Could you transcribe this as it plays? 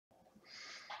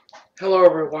Hello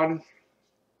everyone,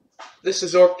 this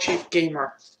is Orc Chief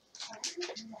Gamer.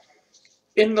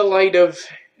 In the light of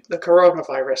the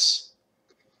coronavirus,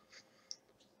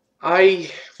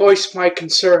 I voiced my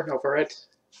concern over it,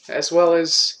 as well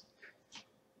as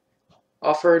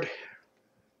offered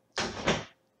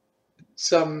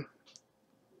some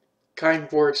kind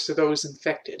words to those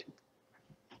infected.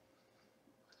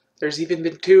 There's even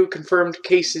been 2 confirmed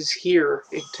cases here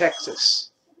in Texas.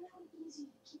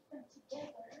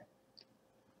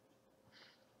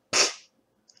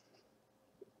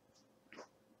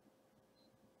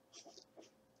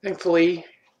 Thankfully,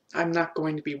 I'm not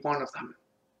going to be one of them.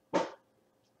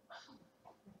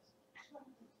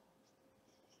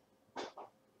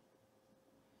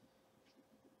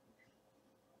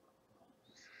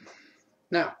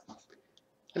 Now,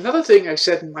 another thing I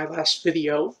said in my last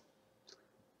video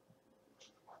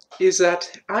is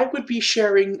that I would be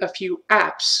sharing a few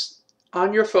apps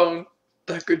on your phone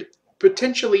that could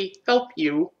potentially help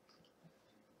you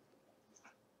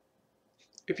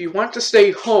if you want to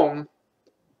stay home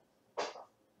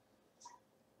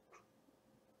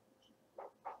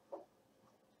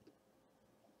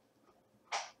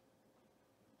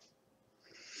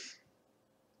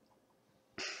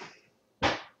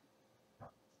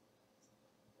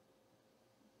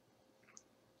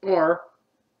or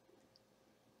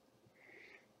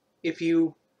if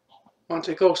you want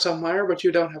to go somewhere but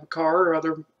you don't have a car or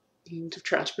other means of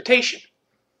transportation.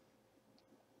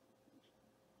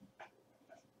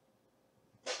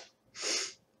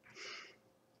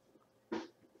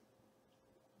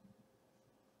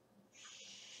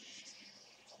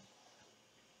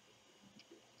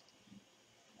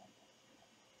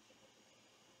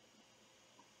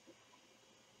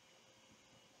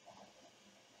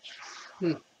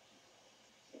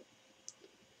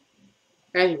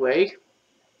 Anyway,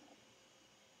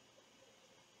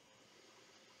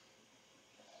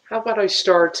 how about I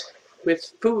start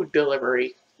with food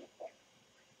delivery?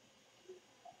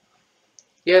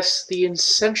 Yes, the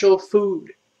essential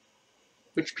food,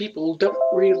 which people don't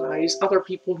realize other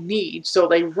people need, so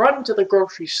they run to the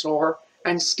grocery store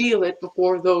and steal it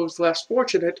before those less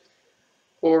fortunate,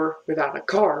 or without a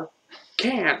car,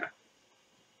 can.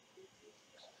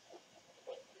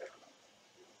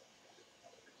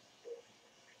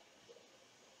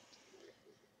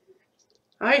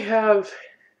 I have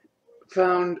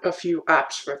found a few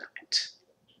apps for that,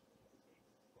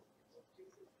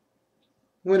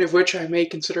 one of which I may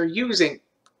consider using,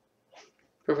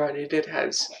 provided it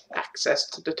has access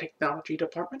to the technology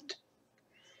department.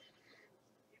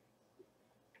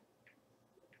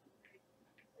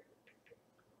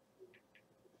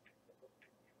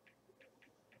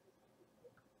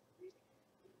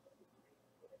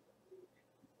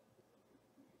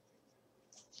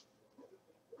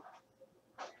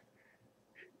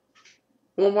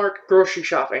 Walmart grocery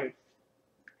shopping.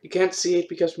 You can't see it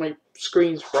because my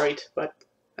screen's bright, but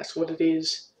that's what it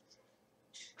is.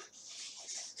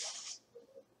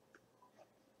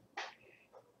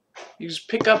 Use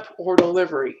pickup or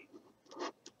delivery.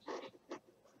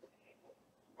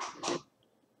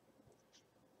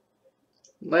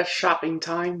 Less shopping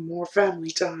time, more family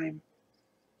time.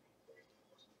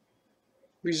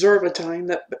 Reserve a time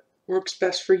that works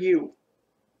best for you.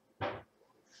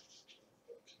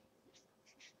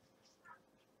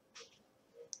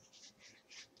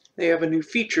 They have a new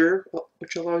feature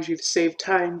which allows you to save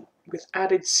time with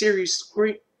added series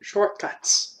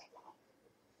shortcuts.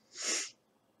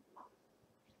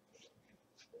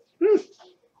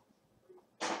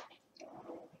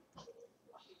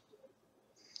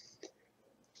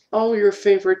 All your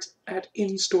favorites at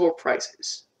in-store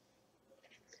prices.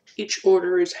 Each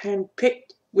order is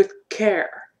hand-picked with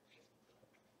care.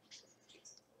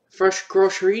 Fresh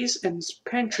groceries and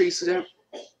pantry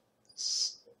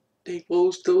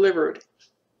staples delivered.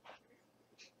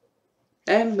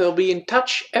 And they'll be in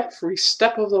touch every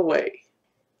step of the way.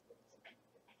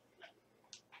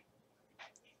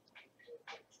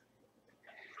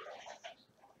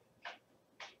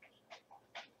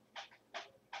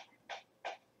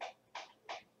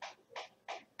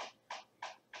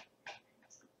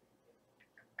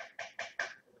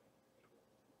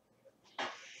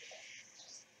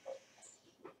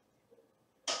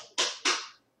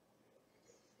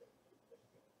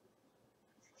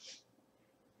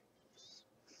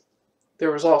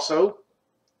 There was also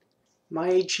my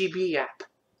HEB app.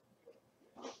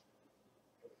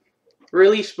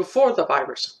 Released before the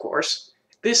virus, of course,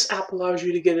 this app allows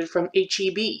you to get it from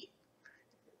HEB.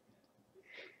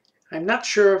 I'm not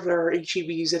sure if there are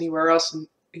HEBs anywhere else in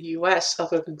the US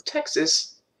other than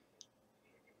Texas,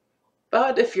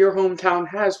 but if your hometown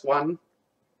has one,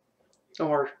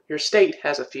 or your state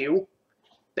has a few,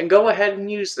 then go ahead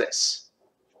and use this.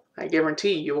 I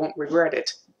guarantee you won't regret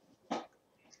it.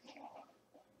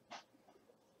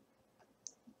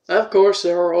 Of course,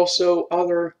 there are also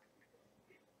other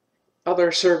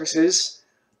services,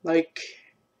 like,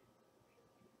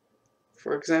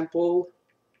 for example,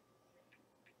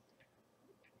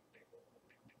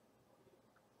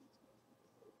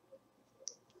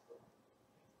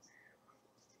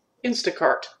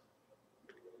 Instacart,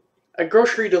 a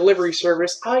grocery delivery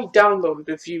service I downloaded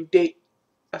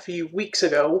a few weeks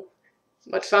ago,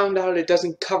 but found out it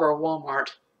doesn't cover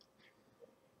Walmart.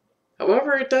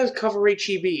 However, it does cover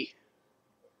H-E-B.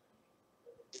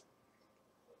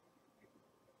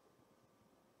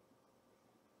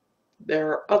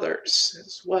 There are others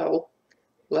as well,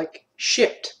 like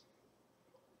Shipt.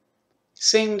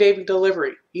 Same day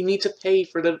delivery. You need to pay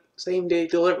for the same day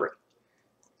delivery.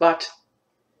 But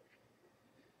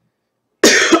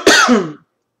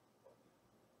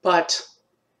but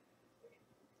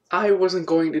I wasn't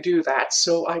going to do that,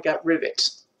 so I got rid of it.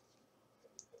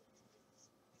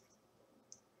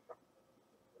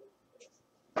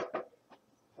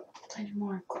 Plenty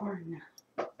more corn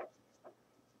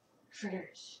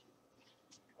fritters.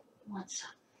 Want some?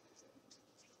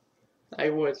 I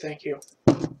would, thank you.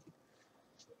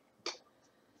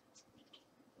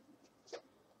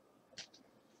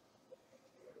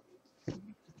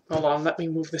 Hold on, let me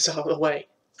move this out of the way.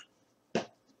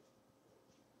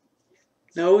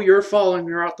 No, you're following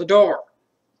her out the door.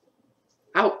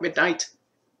 Out, Midnight.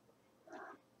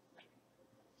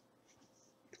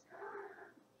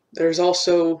 There's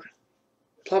also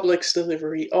Publix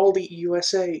delivery, Aldi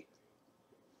USA.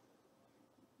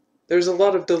 There's a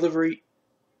lot of delivery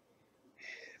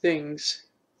things.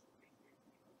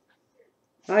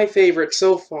 My favorite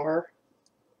so far,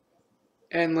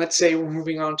 and let's say we're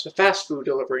moving on to fast food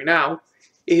delivery now,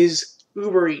 is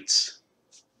Uber Eats.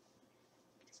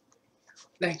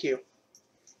 Thank you.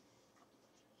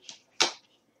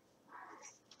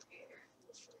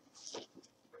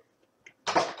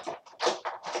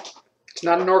 It's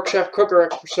not an Orc Chef Cooker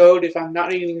episode if I'm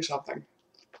not eating something.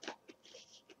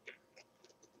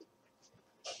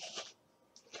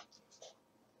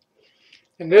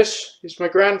 And this is my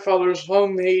grandfather's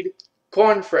homemade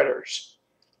corn fritters.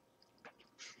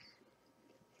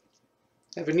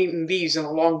 I haven't eaten these in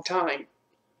a long time,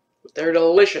 but they're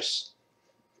delicious.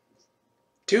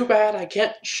 Too bad I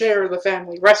can't share the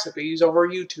family recipes over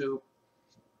YouTube.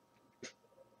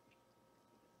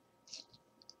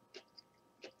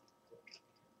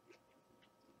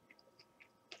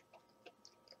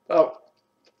 Oh,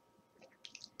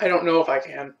 I don't know if I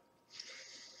can.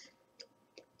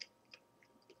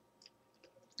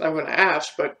 I'm going to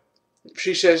ask, but if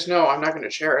she says no, I'm not going to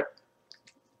share it.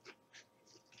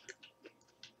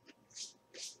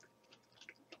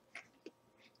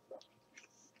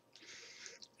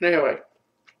 Anyway,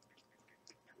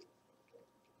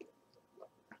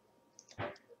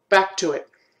 back to it.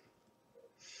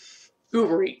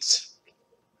 Uber Eats.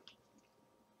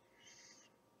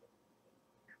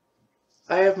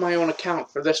 I have my own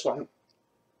account for this one.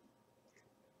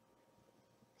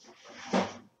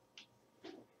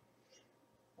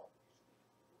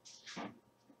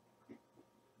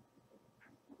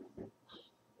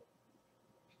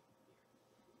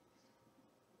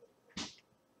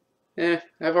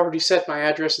 I've already set my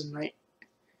address in my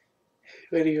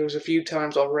videos a few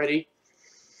times already.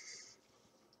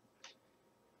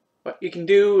 What you can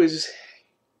do is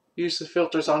use the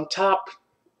filters on top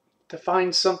to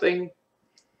find something.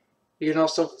 You can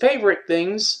also favorite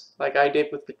things, like I did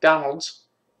with McDonald's.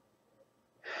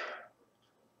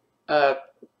 Like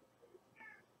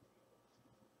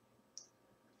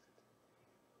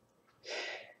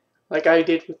I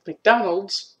did with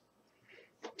McDonald's.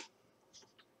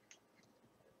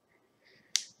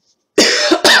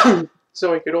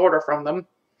 So I could order from them.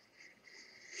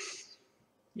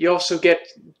 You also get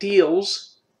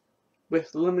deals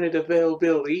with limited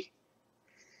availability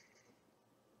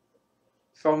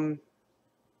from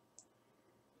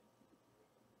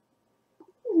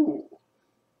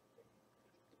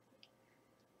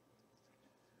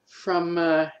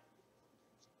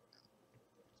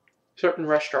certain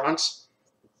restaurants.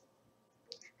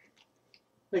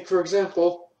 Like, for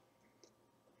example,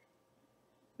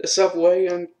 the Subway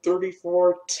on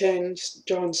 3410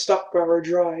 John Stockbauer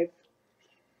Drive.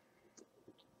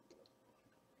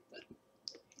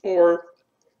 Or,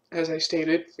 as I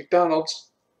stated,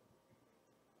 McDonald's.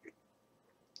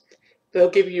 They'll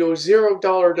give you a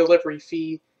 $0 delivery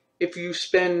fee if you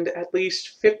spend at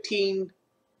least 15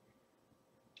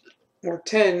 or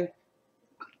 $10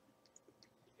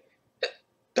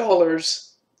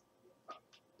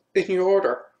 in your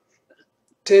order.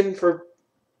 10 for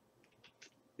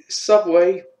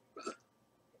Subway,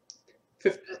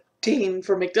 15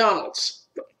 for McDonald's.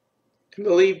 And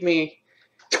believe me,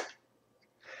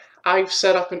 I've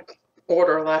set up an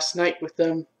order last night with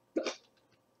them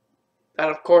that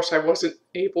of course I wasn't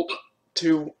able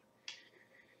to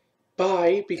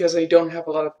buy because I don't have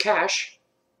a lot of cash.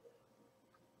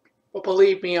 But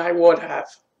believe me, I would have.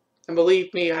 And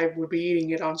believe me, I would be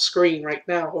eating it on screen right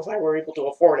now if I were able to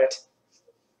afford it.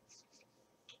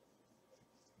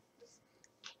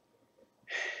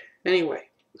 Anyway,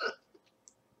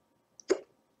 the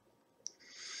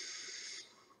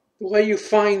way you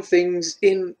find things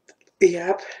in the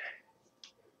app,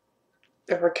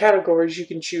 there are categories you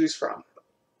can choose from.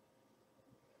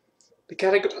 The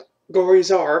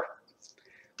categories are...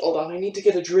 Hold on, I need to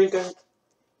get a drink. I'm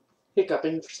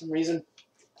hiccuping for some reason.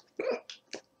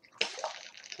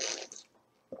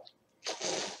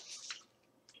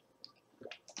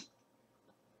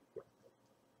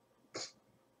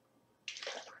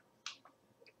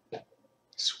 I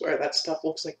swear that stuff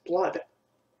looks like blood.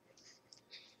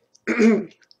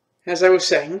 As I was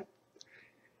saying,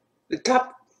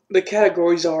 the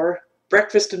categories are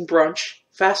breakfast and brunch,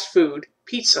 fast food,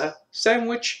 pizza,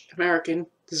 sandwich, American,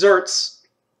 desserts,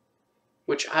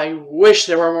 which I wish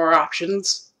there were more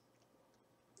options,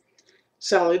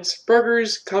 salads,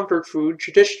 burgers, comfort food,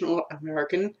 traditional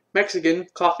American, Mexican,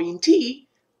 coffee and tea,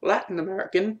 Latin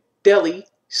American, deli,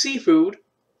 seafood,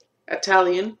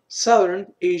 Italian,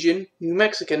 Southern, Asian, New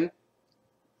Mexican,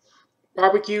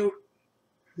 barbecue,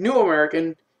 New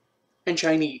American, and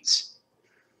Chinese.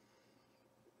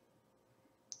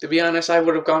 To be honest, I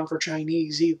would have gone for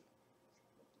Chinese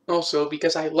also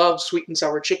because I love sweet and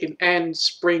sour chicken and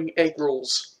spring egg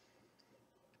rolls.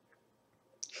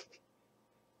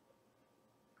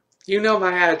 You know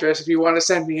my address if you want to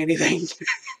send me anything.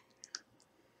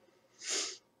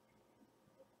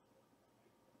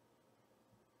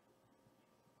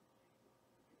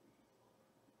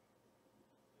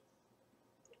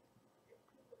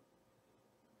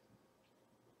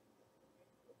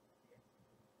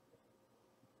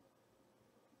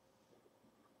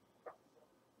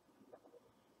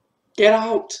 Get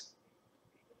out!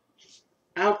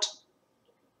 Out!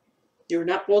 You're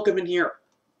not welcome in here.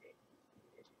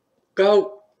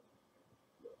 Go!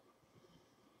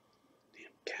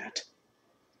 Damn cat.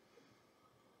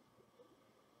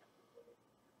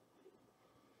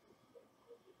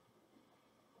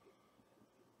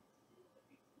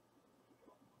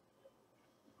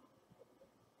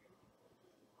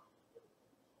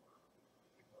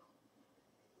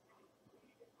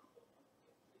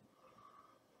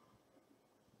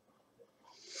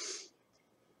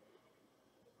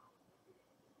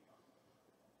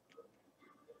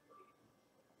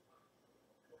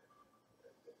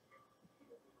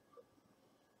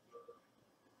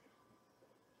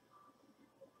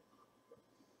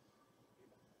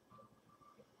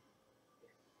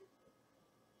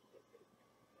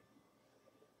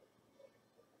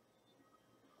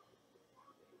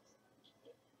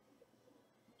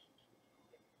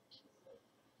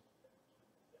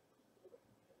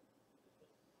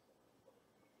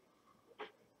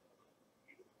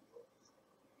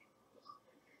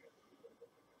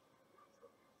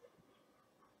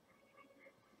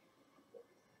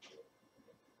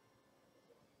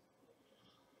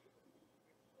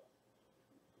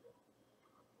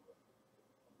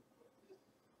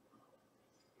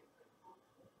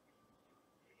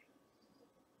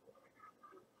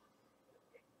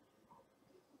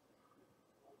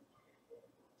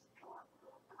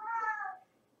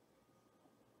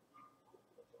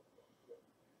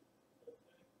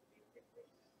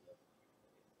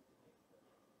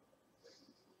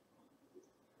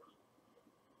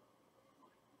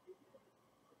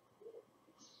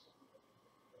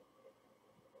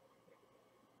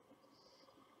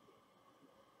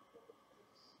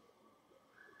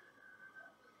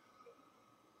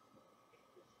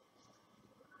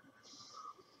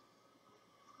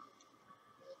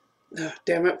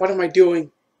 Damn it, what am I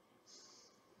doing?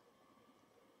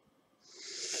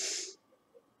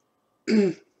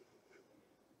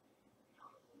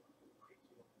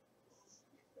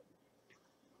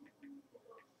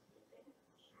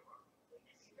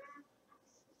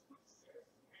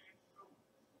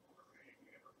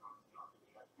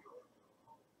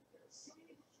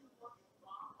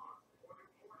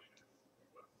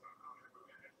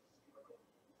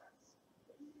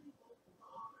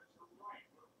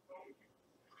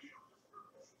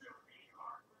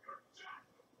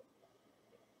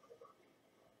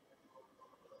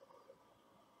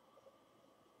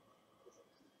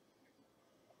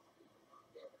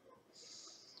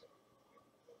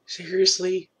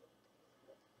 Seriously?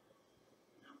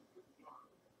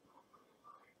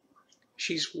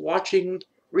 She's watching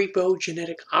Repo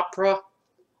Genetic Opera?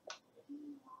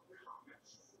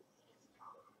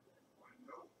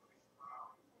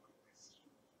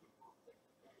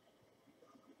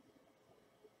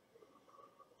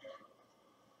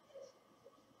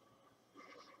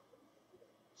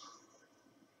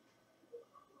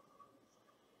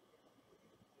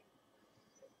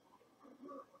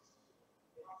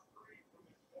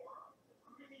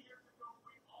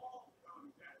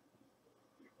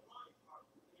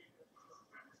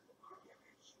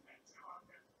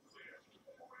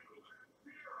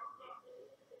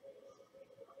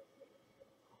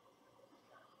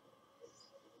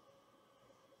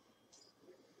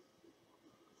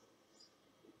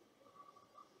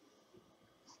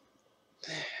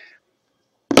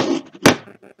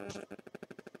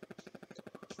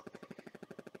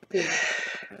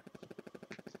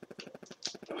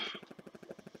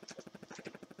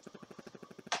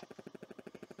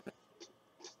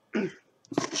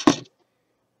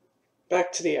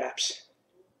 Back to the apps.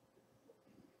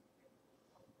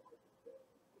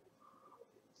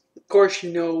 Of course,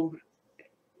 you know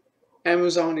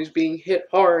Amazon is being hit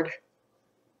hard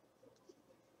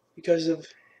because of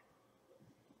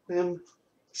them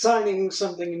signing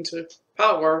something into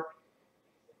power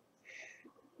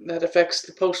that affects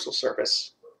the Postal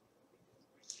Service.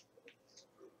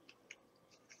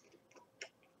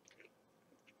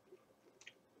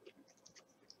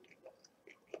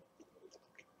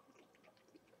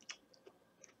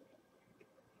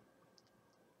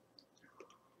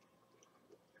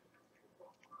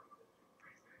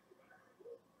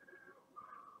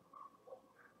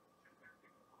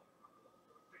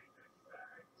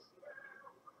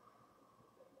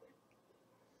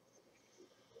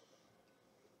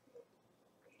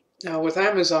 Now, with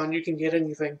Amazon, you can get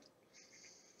anything.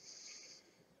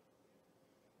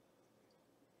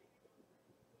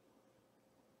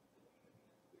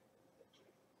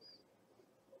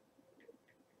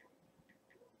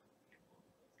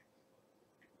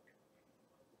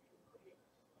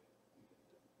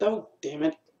 Oh, damn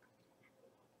it.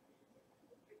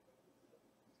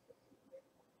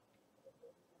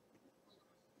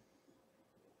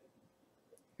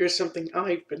 Here's something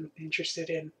I've been interested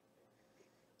in.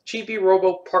 Chibi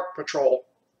Robo Park Patrol.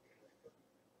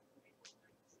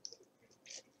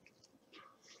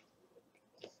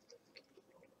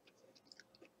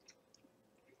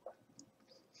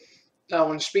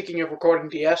 Now, and speaking of recording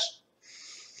DS,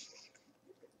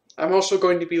 I'm also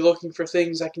going to be looking for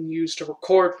things I can use to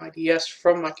record my DS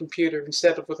from my computer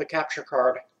instead of with a capture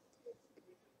card.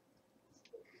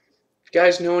 If you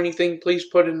guys know anything, please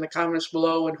put it in the comments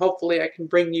below, and hopefully I can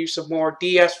bring you some more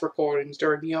DS recordings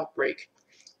during the outbreak.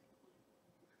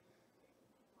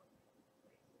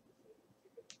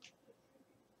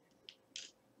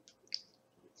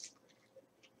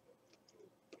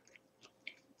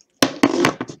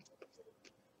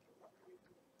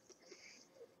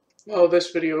 Oh,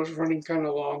 this video is running kind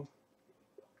of long.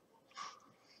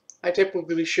 I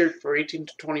typically shoot for 18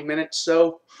 to 20 minutes,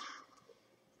 so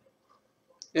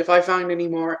if I find any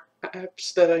more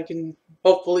apps that I can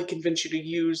hopefully convince you to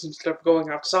use instead of going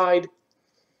outside,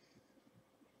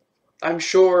 I'm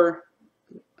sure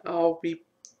I'll be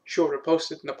sure to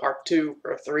post it in a part 2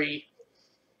 or 3.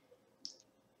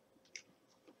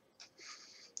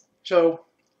 So,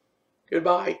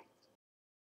 goodbye.